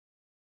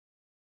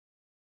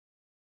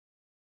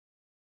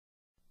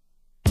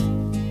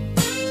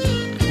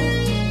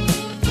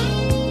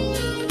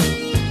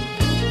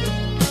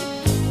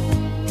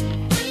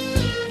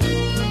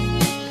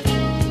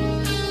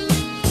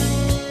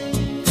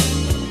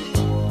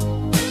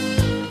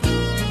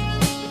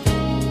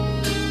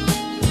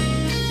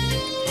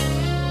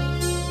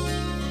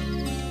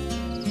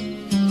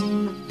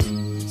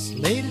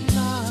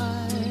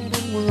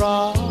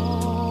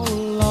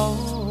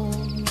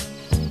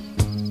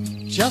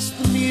just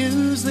the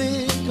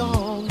music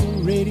on the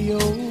radio.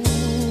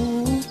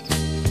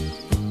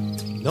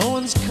 No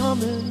one's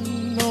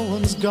coming, no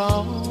one's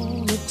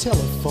gone, the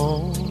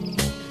telephone.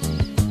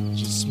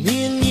 Just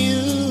me and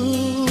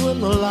you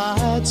and the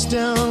lights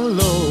down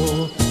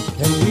low.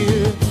 And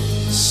we're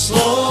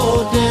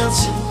slow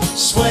dancing,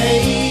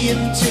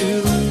 swaying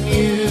to the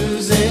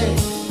music.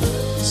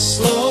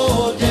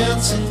 Slow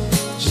dancing,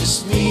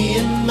 just me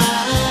and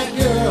my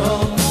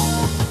girl.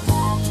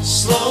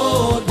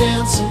 Slow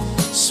dancing,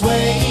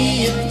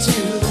 swaying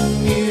to the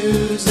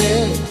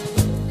music.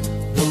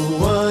 No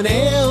one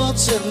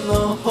else in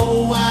the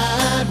whole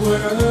wide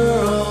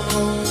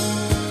world,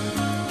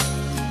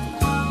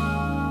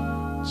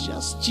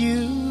 just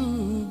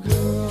you,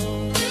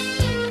 girl.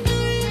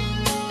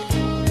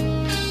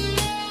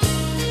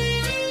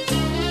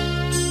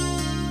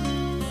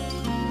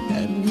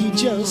 And we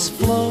just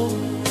flow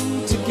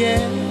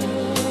together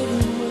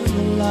when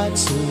the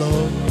lights are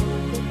low.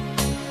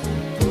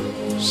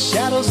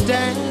 Shadows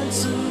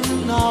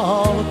dancing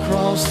all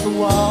across the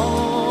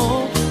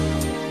wall.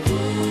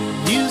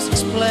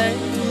 Music's playing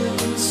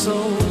so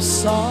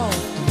soft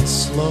and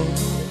slow.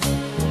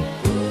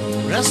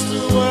 The rest of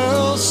the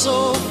world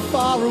so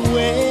far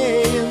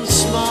away and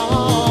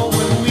small.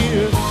 When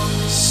we're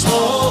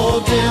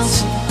slow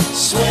dancing,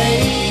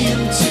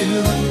 swaying to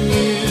the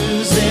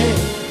music.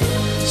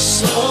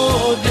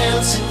 Slow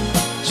dancing,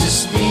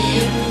 just me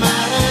and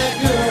my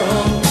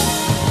girl.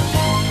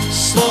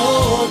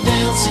 Slow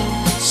dancing,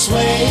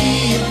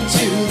 swaying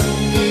to the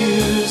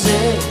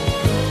music.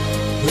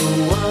 No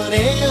one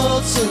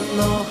else in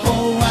the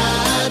whole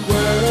wide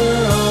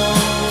world.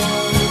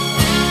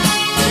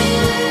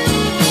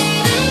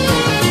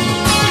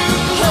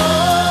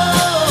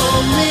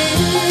 Hold me,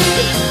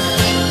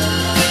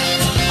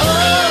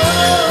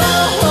 hold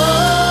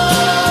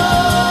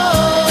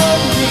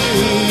me.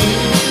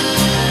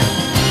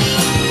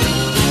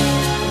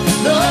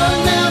 No,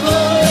 never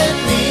let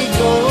me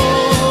go.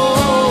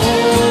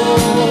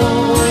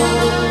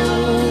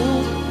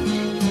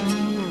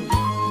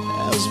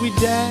 As we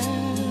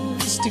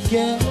dance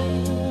together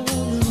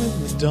in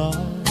the dark,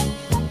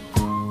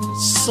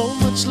 there's so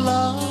much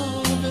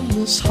love in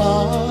this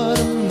heart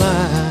of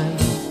mine.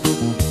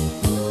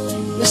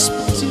 You whisper